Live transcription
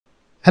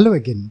Hello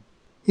again.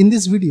 In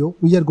this video,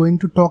 we are going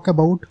to talk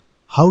about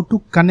how to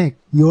connect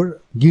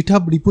your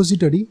GitHub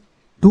repository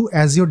to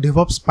Azure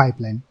DevOps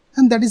Pipeline.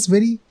 And that is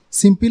very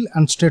simple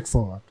and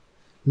straightforward.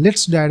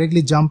 Let's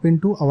directly jump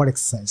into our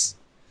exercise.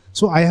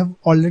 So I have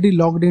already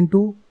logged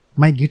into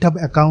my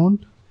GitHub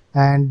account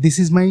and this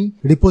is my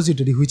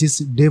repository, which is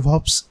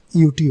DevOps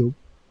YouTube.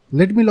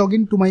 Let me log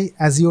into my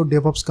Azure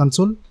DevOps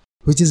console,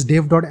 which is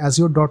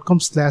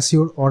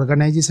dev.azure.com/your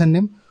organization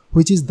name,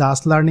 which is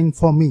Das Learning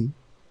for me.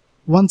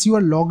 Once you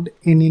are logged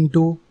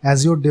into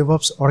Azure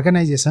DevOps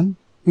organization,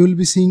 you will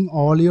be seeing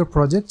all your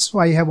projects. So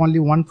I have only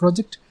one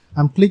project.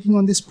 I'm clicking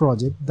on this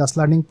project, Das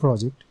Learning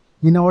project.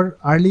 In our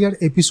earlier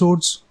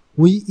episodes,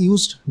 we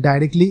used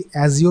directly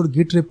Azure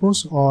Git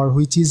repos, or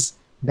which is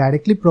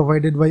directly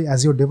provided by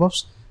Azure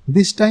DevOps.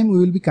 This time we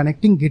will be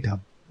connecting GitHub.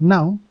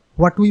 Now,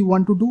 what we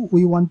want to do,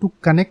 we want to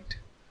connect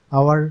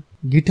our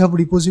GitHub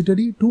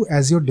repository to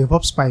Azure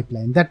DevOps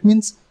Pipeline. That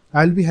means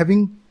I'll be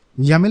having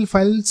YAML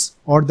files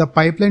or the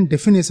pipeline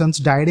definitions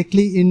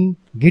directly in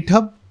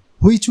GitHub,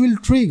 which will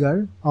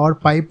trigger our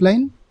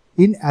pipeline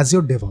in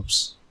Azure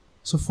DevOps.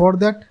 So for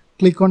that,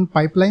 click on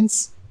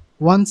pipelines.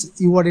 Once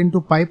you are into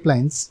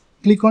pipelines,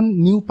 click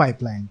on new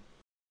pipeline.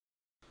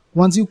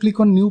 Once you click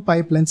on new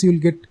pipelines, you will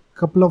get a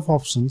couple of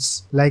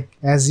options like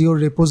Azure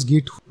Repos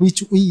Git,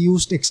 which we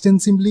used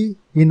extensively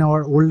in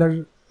our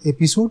older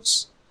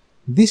episodes.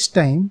 This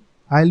time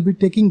I'll be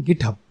taking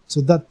GitHub.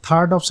 So the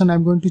third option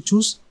I'm going to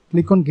choose,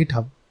 click on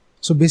GitHub.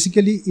 So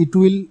basically it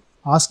will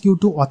ask you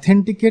to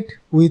authenticate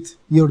with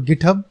your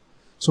GitHub.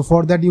 So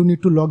for that you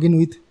need to log in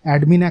with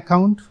admin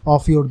account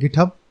of your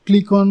GitHub.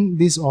 Click on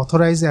this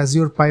authorize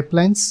Azure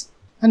pipelines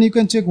and you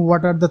can check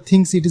what are the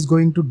things it is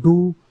going to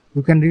do.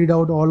 You can read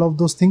out all of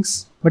those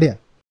things. But yeah,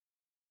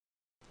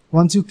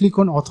 once you click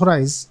on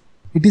authorize,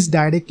 it is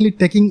directly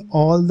taking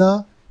all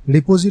the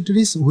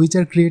repositories which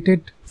are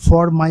created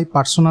for my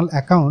personal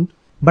account,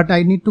 but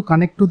I need to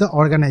connect to the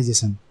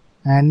organization.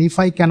 And if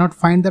I cannot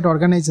find that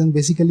organization,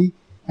 basically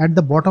at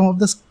the bottom of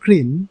the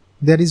screen,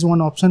 there is one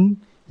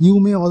option. You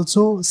may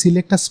also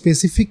select a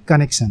specific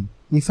connection.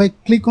 If I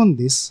click on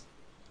this,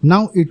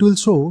 now it will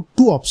show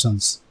two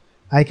options.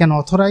 I can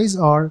authorize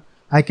or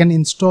I can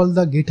install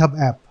the GitHub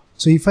app.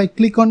 So if I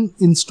click on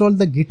install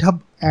the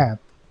GitHub app,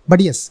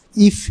 but yes,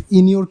 if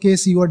in your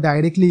case you are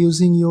directly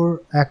using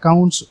your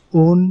account's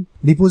own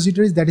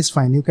repositories, that is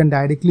fine. You can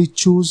directly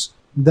choose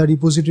the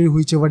repository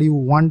whichever you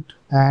want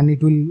and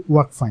it will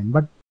work fine.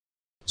 But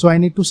so I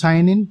need to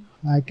sign in.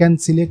 I can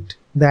select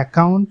the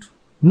account.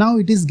 Now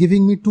it is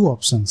giving me two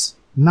options.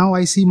 Now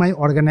I see my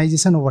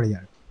organization over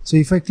here. So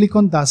if I click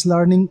on Das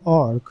Learning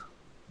org,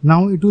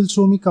 now it will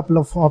show me a couple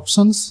of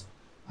options.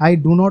 I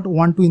do not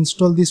want to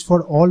install this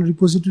for all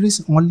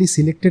repositories, only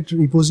selected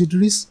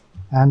repositories.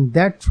 And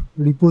that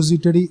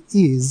repository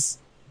is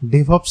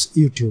DevOps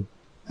YouTube.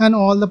 And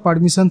all the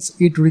permissions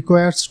it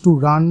requires to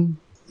run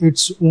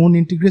its own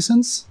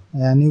integrations.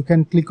 And you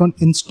can click on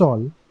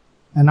install.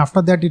 And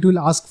after that it will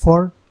ask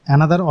for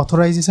another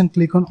authorization.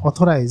 Click on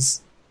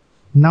authorize.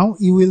 Now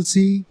you will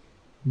see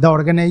the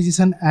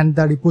organization and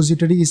the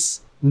repository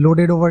is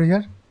loaded over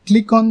here.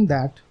 Click on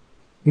that.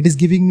 It is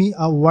giving me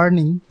a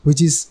warning,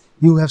 which is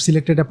you have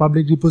selected a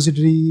public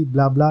repository,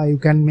 blah blah. You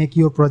can make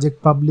your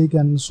project public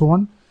and so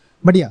on.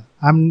 But yeah,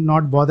 I'm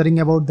not bothering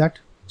about that.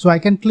 So I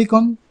can click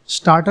on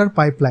starter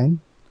pipeline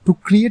to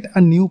create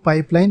a new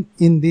pipeline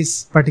in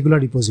this particular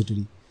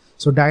repository.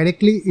 So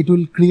directly it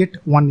will create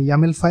one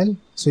YAML file.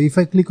 So if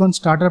I click on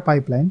starter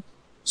pipeline,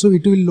 so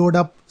it will load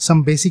up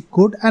some basic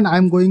code and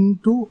I'm going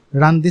to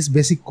run this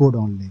basic code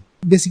only.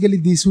 Basically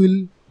this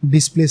will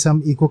display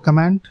some echo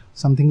command,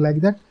 something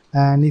like that.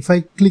 And if I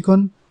click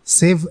on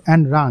save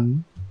and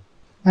run,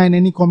 and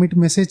any commit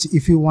message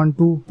if you want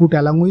to put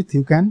along with,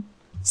 you can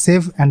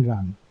save and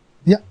run.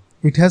 Yeah,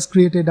 it has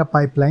created a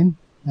pipeline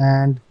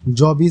and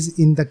job is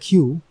in the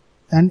queue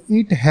and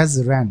it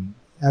has ran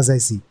as I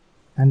see.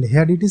 And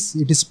here it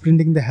is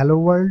printing the hello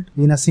world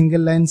in a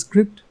single line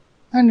script.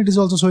 And it is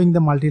also showing the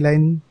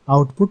multi-line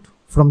output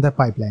from the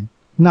pipeline.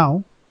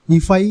 Now,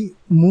 if I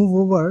move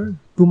over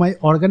to my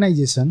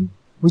organization,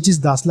 which is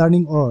Das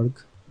Learning org,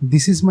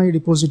 this is my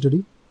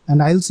repository.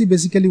 And I'll see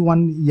basically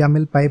one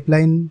YAML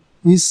pipeline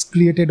is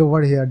created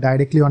over here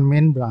directly on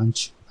main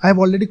branch. I've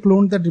already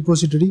cloned that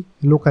repository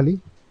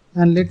locally.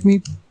 And let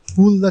me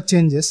pull the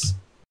changes.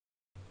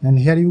 And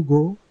here you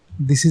go.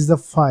 This is the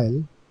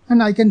file.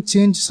 And I can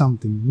change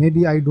something.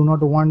 Maybe I do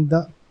not want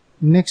the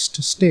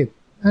next step.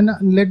 And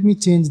let me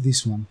change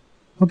this one.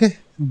 Okay,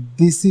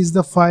 this is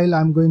the file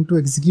I'm going to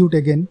execute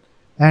again.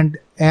 And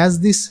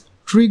as this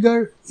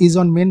trigger is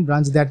on main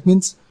branch, that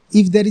means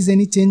if there is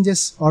any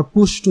changes or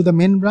push to the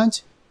main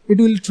branch,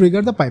 it will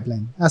trigger the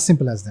pipeline. As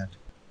simple as that.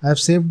 I have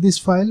saved this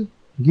file,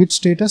 git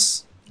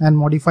status, and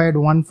modified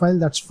one file.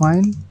 That's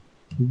fine.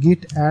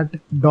 Git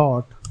add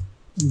dot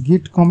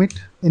git commit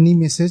any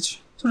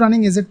message. So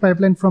running AZ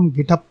pipeline from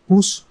GitHub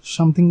push,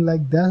 something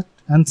like that,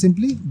 and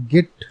simply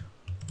git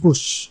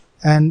push.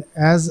 And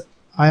as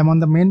I am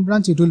on the main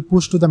branch, it will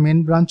push to the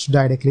main branch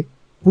directly.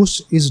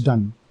 Push is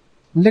done.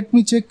 Let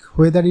me check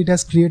whether it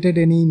has created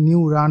any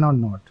new run or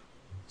not.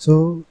 So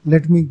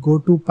let me go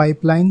to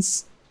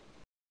pipelines.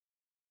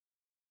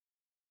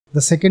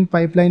 The second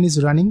pipeline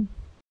is running.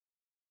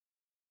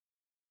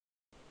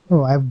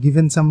 Oh, I've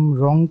given some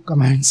wrong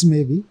commands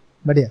maybe,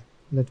 but yeah,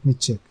 let me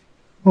check.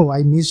 Oh,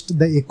 I missed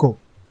the echo.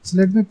 So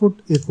let me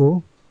put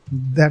echo.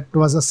 That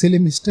was a silly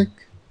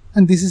mistake.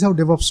 And this is how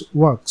DevOps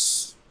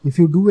works. If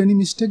you do any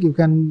mistake, you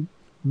can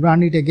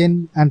run it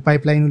again and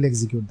pipeline will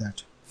execute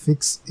that.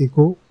 Fix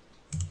echo,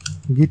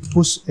 git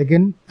push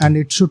again, and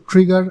it should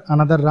trigger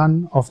another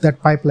run of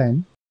that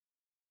pipeline.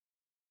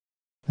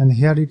 And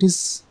here it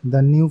is,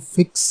 the new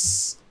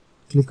fix.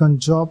 Click on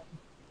job.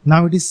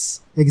 Now it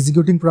is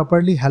executing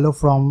properly. Hello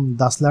from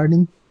Das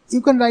Learning.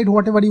 You can write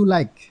whatever you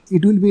like.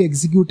 It will be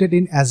executed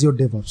in Azure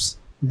DevOps.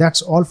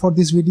 That's all for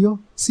this video.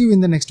 See you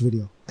in the next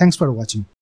video. Thanks for watching.